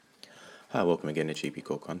Hi, welcome again to GP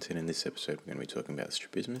Core Content. In this episode, we're going to be talking about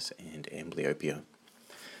strabismus and amblyopia.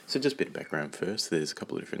 So just a bit of background first. There's a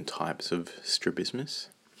couple of different types of strabismus.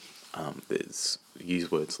 There's use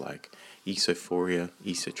words like esophoria,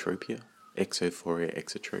 esotropia, exophoria,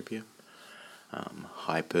 exotropia,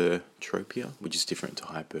 hypertropia, which is different to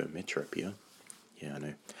hypermetropia. Yeah, I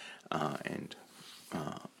know. And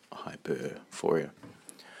hyperphoria.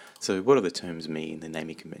 So what do the terms mean, the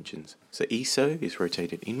naming conventions? So eso is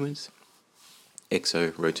rotated inwards.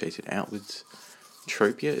 Exo rotated outwards.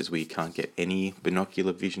 Tropia is where you can't get any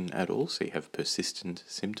binocular vision at all, so you have persistent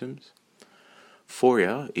symptoms.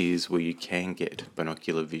 Phoria is where you can get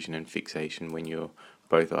binocular vision and fixation when your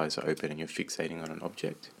both eyes are open and you're fixating on an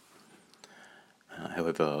object.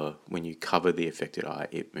 However, when you cover the affected eye,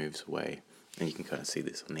 it moves away, and you can kind of see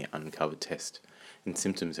this on the uncovered test. And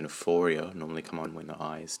symptoms in aphoria normally come on when the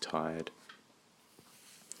eye is tired.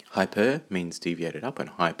 Hyper means deviated up and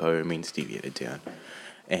hypo means deviated down.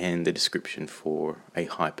 And the description for a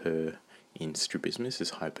hyper in strabismus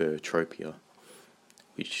is hypertropia,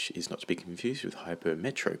 which is not to be confused with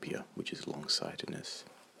hypermetropia, which is long-sightedness.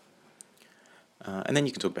 And then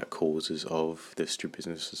you can talk about causes of the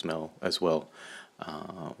strabismus as well,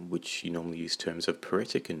 which you normally use terms of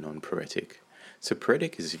paretic and non-paretic. So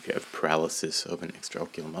paretic is if you have paralysis of an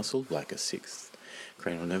extraocular muscle, like a sixth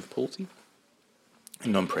cranial nerve palsy.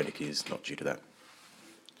 And non-paretic is not due to that.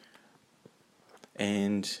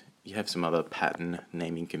 And you have some other pattern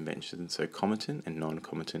naming conventions, so comitant and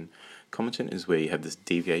non-comitant. Comitant is where you have this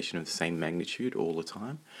deviation of the same magnitude all the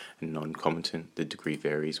time, and non-comitant, the degree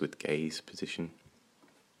varies with gaze position.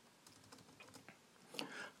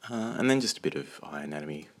 And then just a bit of eye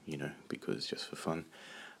anatomy, because just for fun.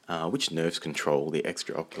 Which nerves control the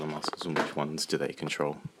extraocular muscles and which ones do they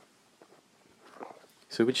control?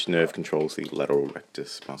 So which nerve controls the lateral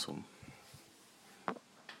rectus muscle?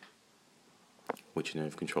 Which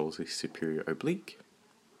nerve controls the superior oblique?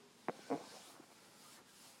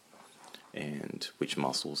 And which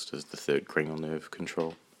muscles does the third cranial nerve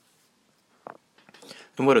control?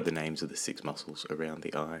 And what are the names of the 6 muscles around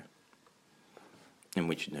the eye? And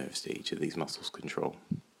which nerves do each of these muscles control?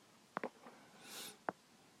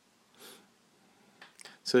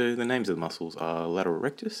 So the names of the muscles are lateral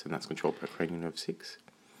rectus, and that's controlled by cranial nerve 6.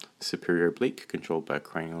 Superior oblique, controlled by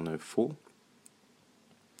cranial nerve 4.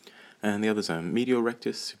 And the others are medial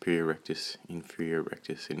rectus, superior rectus, inferior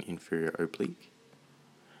rectus, and inferior oblique.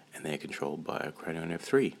 And they're controlled by cranial nerve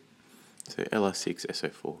 3. So LR6,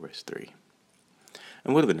 SO4, RES3.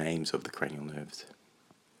 And what are the names of the cranial nerves?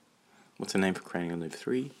 What's the name for cranial nerve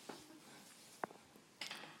 3?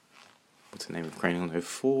 What's the name of cranial nerve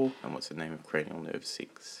 4? And what's the name of cranial nerve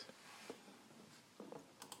 6?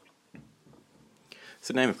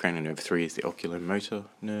 So the name of cranial nerve 3 is the oculomotor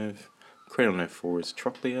nerve. Cranial nerve 4 is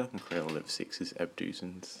trochlea, and cranial nerve 6 is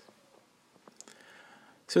abducens.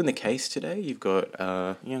 So in the case today, you've got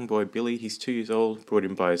a young boy, Billy. He's 2 years old, brought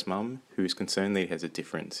in by his mum, who is concerned that he has a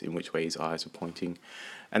difference in which way his eyes are pointing,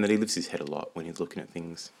 and that he lifts his head a lot when he's looking at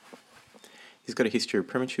things. He's got a history of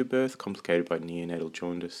premature birth, complicated by neonatal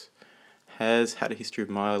jaundice. Has had a history of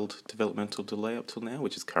mild developmental delay up till now,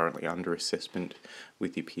 which is currently under assessment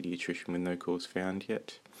with the paediatrician with no cause found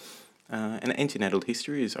yet. An antenatal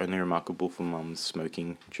history is only remarkable for mum's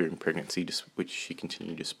smoking during pregnancy, which she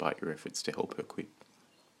continued despite your efforts to help her quit.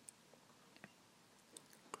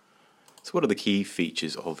 So what are the key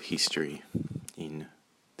features of history in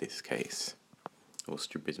this case, or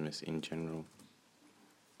strabismus in general?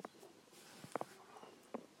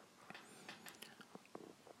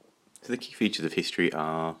 So the key features of history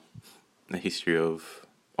are the history of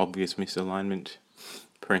obvious misalignment,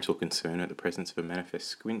 parental concern at the presence of a manifest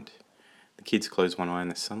squint, the kids close one eye in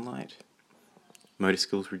the sunlight, motor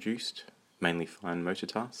skills reduced, mainly fine motor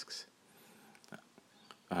tasks,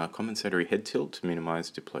 compensatory head tilt to minimise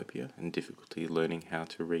diplopia and difficulty learning how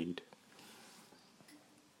to read.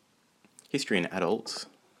 History in adults,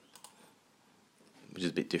 which is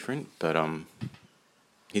a bit different, but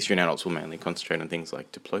history in adults will mainly concentrate on things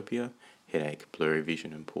like diplopia, headache, blurry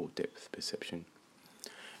vision, and poor depth perception.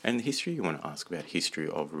 And the history, you want to ask about history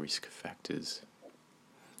of risk factors,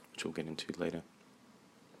 which we'll get into later.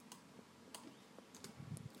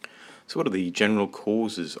 So what are the general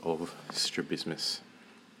causes of strabismus?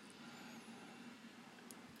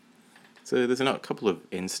 So there's a couple of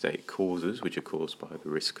end-state causes which are caused by the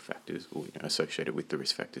risk factors, or associated with the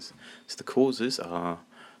risk factors. So the causes are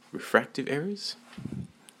refractive errors,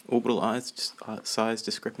 orbital size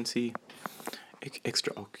discrepancy,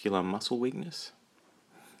 extraocular muscle weakness,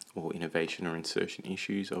 or innervation or insertion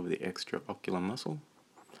issues of the extraocular muscle,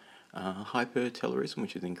 hypertelorism,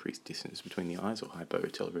 which is increased distance between the eyes, or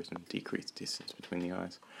hypotelorism, decreased distance between the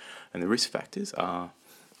eyes. And the risk factors are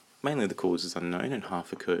mainly the cause is unknown, and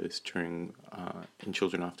half occurs during in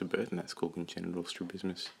children after birth, and that's called congenital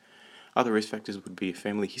strabismus. Other risk factors would be a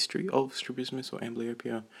family history of strabismus or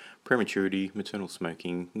amblyopia, prematurity, maternal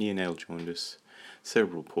smoking, neonatal jaundice,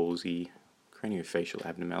 cerebral palsy, craniofacial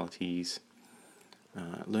abnormalities,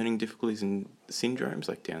 learning difficulties and syndromes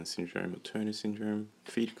like Down syndrome or Turner syndrome,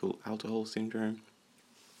 fetal alcohol syndrome,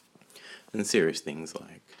 and serious things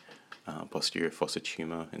like posterior fossa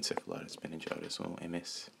tumour, encephalitis meningitis, or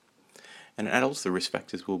MS. And in adults, the risk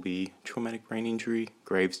factors will be traumatic brain injury,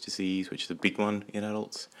 Graves' disease, which is a big one in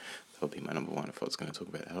adults. That would be my number one if I was going to talk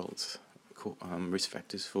about adults. Risk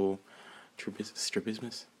factors for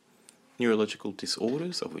strabismus. Neurological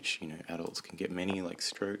disorders, of which adults can get many, like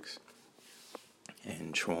strokes,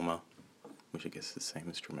 and trauma, which I guess is the same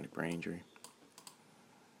as traumatic brain injury.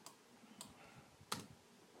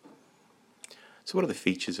 So what are the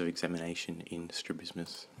features of examination in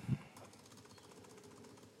strabismus?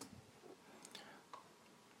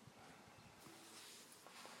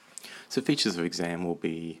 So features of exam will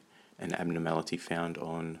be an abnormality found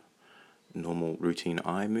on normal routine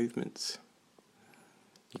eye movements.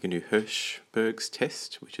 You can do Hirschberg's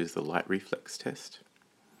test, which is the light reflex test.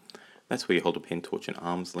 That's where you hold a pen torch an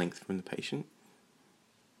arm's length from the patient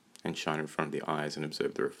and shine in front of the eyes and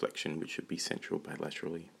observe the reflection, which should be central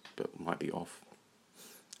bilaterally, but might be off.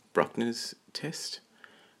 Bruckner's test,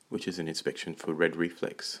 which is an inspection for red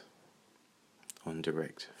reflex on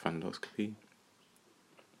direct fundoscopy.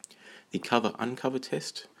 The cover-uncover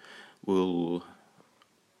test will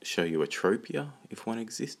show you atropia, if one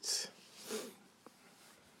exists.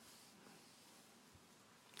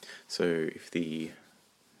 So if the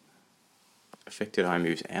affected eye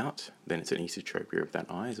moves out, then it's an esotropia of that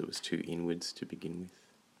eye, as it was too inwards to begin with.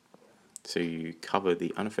 So you cover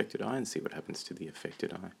the unaffected eye and see what happens to the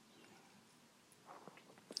affected eye.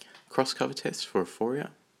 Cross-cover test for aphoria.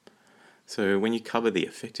 So when you cover the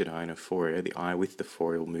affected eye in aphoria, the eye with the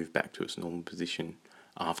aphoria will move back to its normal position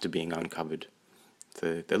after being uncovered.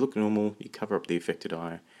 So they look normal, you cover up the affected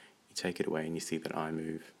eye, you take it away and you see that eye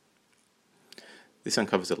move. This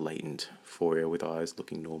uncovers a latent aphoria with eyes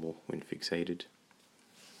looking normal when fixated.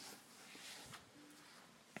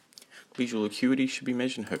 Visual acuity should be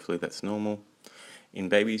measured, hopefully that's normal. In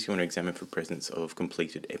babies, you want to examine for presence of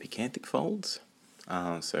completed epicanthic folds.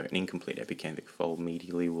 So an incomplete epicanthic fold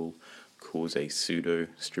medially will cause a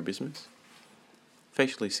pseudostrabismus.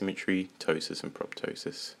 Facial asymmetry, ptosis and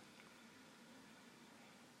proptosis.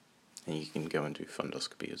 And you can go and do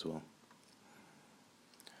fundoscopy as well.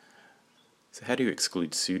 So how do you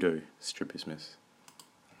exclude pseudostrabismus?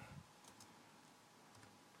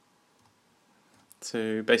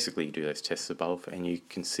 So basically you do those tests above and you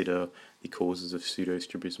consider the causes of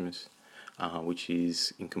pseudostrabismus, which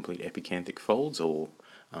is incomplete epicanthic folds or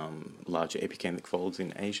larger epicanthic folds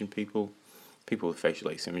in Asian people, people with facial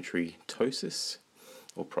asymmetry, ptosis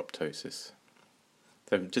or proptosis.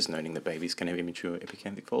 So just noting that babies can have immature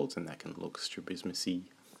epicanthic folds and that can look strabismus-y,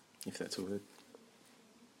 if that's a word.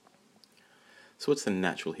 So what's the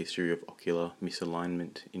natural history of ocular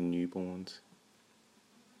misalignment in newborns?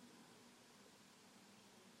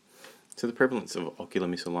 So the prevalence of ocular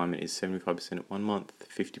misalignment is 75% at 1 month,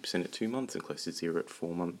 50% at 2 months, and close to 0 at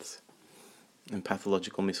 4 months. And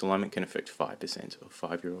pathological misalignment can affect 5% of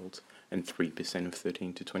 5-year-olds and 3% of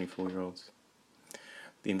 13 to 24-year-olds.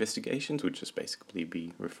 The investigations would just basically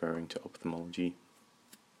be referring to ophthalmology,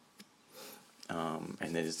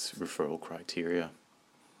 and there's referral criteria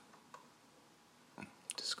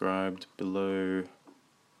described below.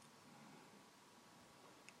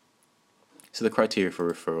 So the criteria for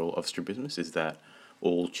referral of strabismus is that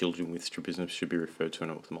all children with strabismus should be referred to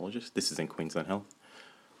an ophthalmologist. This is in Queensland Health.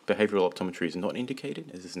 Behavioural optometry is not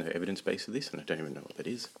indicated, as there's no evidence base for this, and I don't even know what that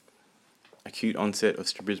is. Acute onset of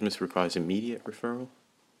strabismus requires immediate referral.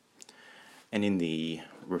 And in the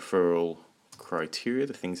referral criteria,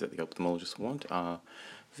 the things that the ophthalmologists want are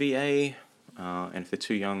VA, and if they're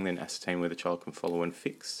too young, then ascertain whether the child can follow and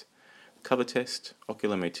fix, cover test,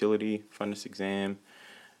 ocular motility, fundus exam,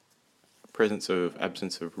 presence of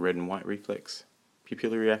absence of red and white reflex,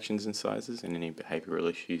 pupillary reactions and sizes, and any behavioural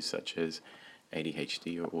issues such as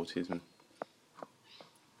ADHD or autism.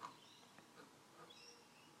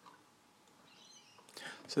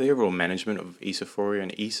 So the overall management of esophoria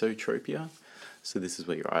and esotropia. So this is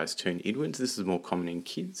where your eyes turn inwards. This is more common in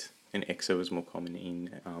kids, and exo is more common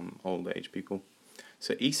in old age people.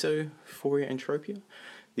 So esophoria and tropia,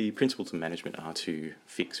 the principles of management are to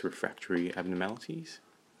fix refractory abnormalities,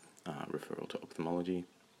 referral to ophthalmology.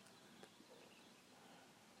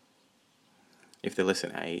 If they're less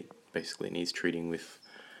than 8, basically it needs treating with,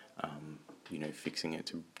 fixing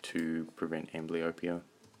it to prevent amblyopia.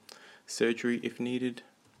 Surgery if needed,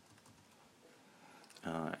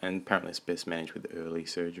 and apparently it's best managed with early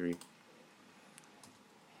surgery.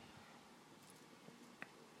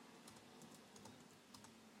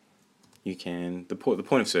 The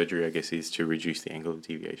point of surgery, I guess, is to reduce the angle of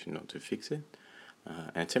deviation, not to fix it.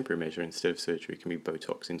 And a temporary measure instead of surgery can be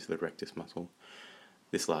Botox into the rectus muscle.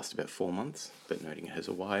 This lasts about 4 months, but noting it has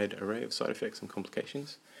a wide array of side effects and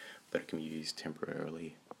complications, but it can be used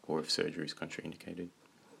temporarily or if surgery is contraindicated.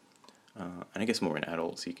 And I guess more in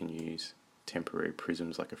adults, you can use temporary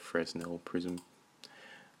prisms like a Fresnel prism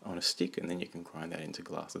on a stick, and then you can grind that into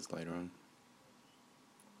glasses later on.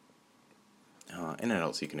 In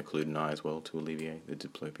adults, you can occlude an eye as well to alleviate the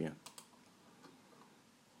diplopia.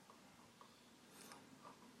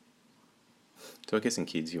 So I guess in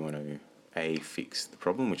kids, you want to fix the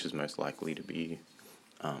problem, which is most likely to be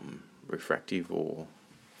refractive or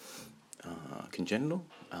congenital,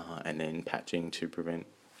 and then patching to prevent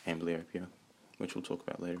amblyopia, which we'll talk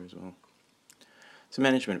about later as well. So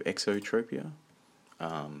management of exotropia.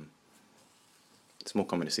 It's more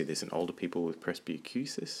common to see this in older people with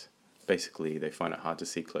presbyocusis. Basically, they find it hard to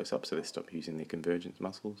see close up, so they stop using their convergence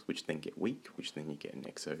muscles, which then get weak, which then you get an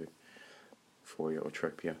exophoria or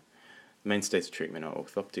tropia. The mainstays of treatment are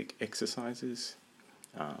orthoptic exercises,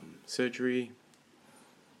 surgery,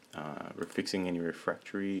 fixing any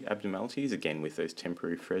refractory abnormalities, again with those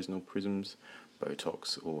temporary Fresnel prisms,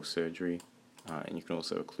 Botox or surgery, and you can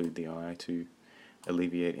also occlude the eye to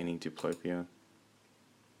alleviate any diplopia.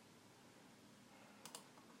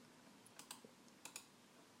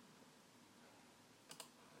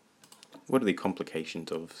 What are the complications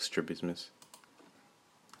of strabismus?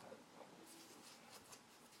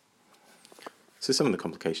 So some of the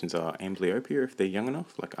complications are amblyopia if they're young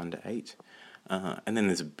enough, like under 8, and then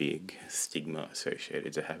there's a big stigma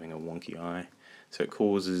associated to having a wonky eye. So it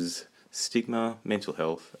causes stigma, mental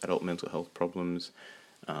health, adult mental health problems,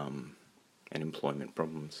 and employment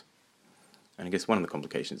problems. And I guess one of the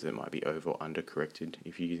complications there might be over or under corrected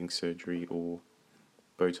if you're using surgery or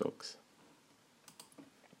Botox.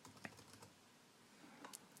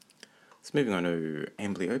 So moving on to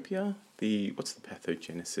amblyopia, what's the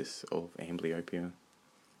pathogenesis of amblyopia?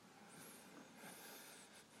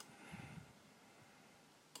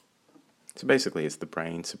 So basically it's the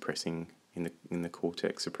brain suppressing in the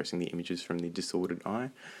cortex, suppressing the images from the disordered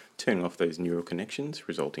eye, turning off those neural connections,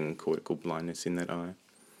 resulting in cortical blindness in that eye.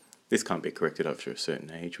 This can't be corrected after a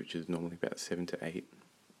certain age, which is normally about 7 to 8.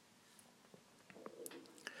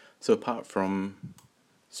 So apart from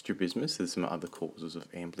strabismus, there's some other causes of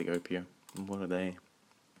amblyopia. And what are they?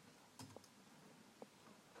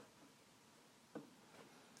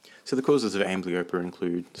 So the causes of amblyopia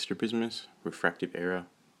include strabismus, refractive error,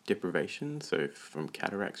 deprivation, so from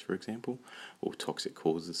cataracts, for example, or toxic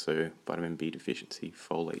causes, so vitamin B deficiency,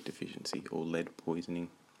 folate deficiency, or lead poisoning.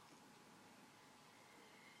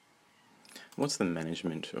 What's the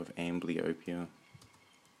management of amblyopia?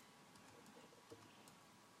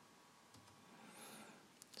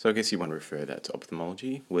 So I guess you want to refer that to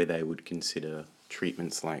ophthalmology, where they would consider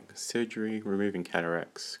treatments like surgery, removing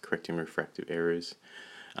cataracts, correcting refractive errors,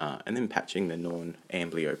 and then patching the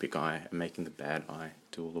non-amblyopic eye and making the bad eye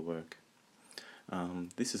do all the work.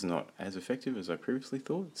 This is not as effective as I previously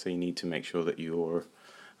thought, so you need to make sure that you're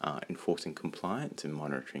enforcing compliance and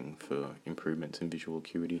monitoring for improvements in visual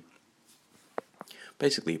acuity.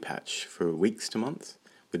 Basically, patch for weeks to months,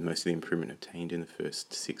 with most of the improvement obtained in the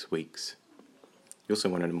first 6 weeks. You also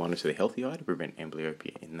wanted to monitor the healthy eye to prevent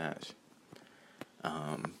amblyopia in that.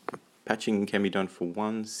 Patching can be done for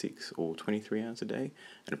 1, 6, or 23 hours a day,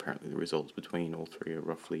 and apparently the results between all three are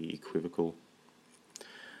roughly equivocal.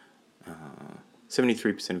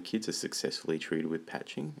 73% of kids are successfully treated with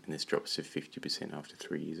patching, and this drops to 50% after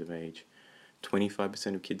 3 years of age.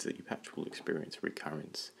 25% of kids that you patch will experience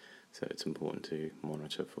recurrence, so it's important to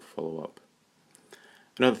monitor for follow-up.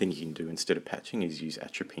 Another thing you can do instead of patching is use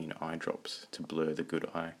atropine eye drops to blur the good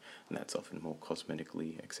eye, and that's often more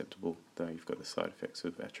cosmetically acceptable, though you've got the side effects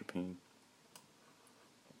of atropine.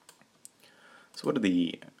 So what are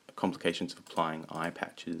the complications of applying eye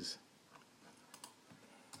patches?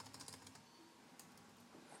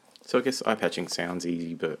 So I guess eye patching sounds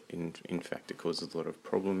easy, but in fact it causes a lot of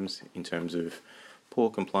problems in terms of poor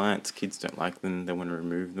compliance. Kids don't like them, they want to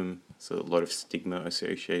remove them, so a lot of stigma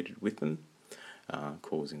associated with them,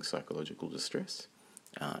 causing psychological distress,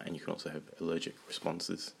 and you can also have allergic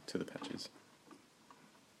responses to the patches.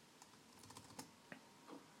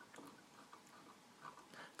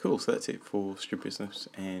 Cool, so that's it for strabismus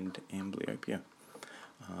and amblyopia.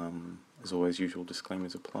 As always, usual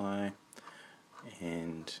disclaimers apply,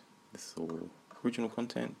 and this is all original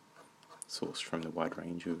content sourced from the wide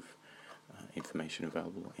range of information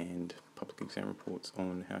available and public exam reports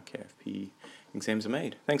on how KFP exams are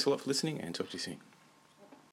made. Thanks a lot for listening, and talk to you soon.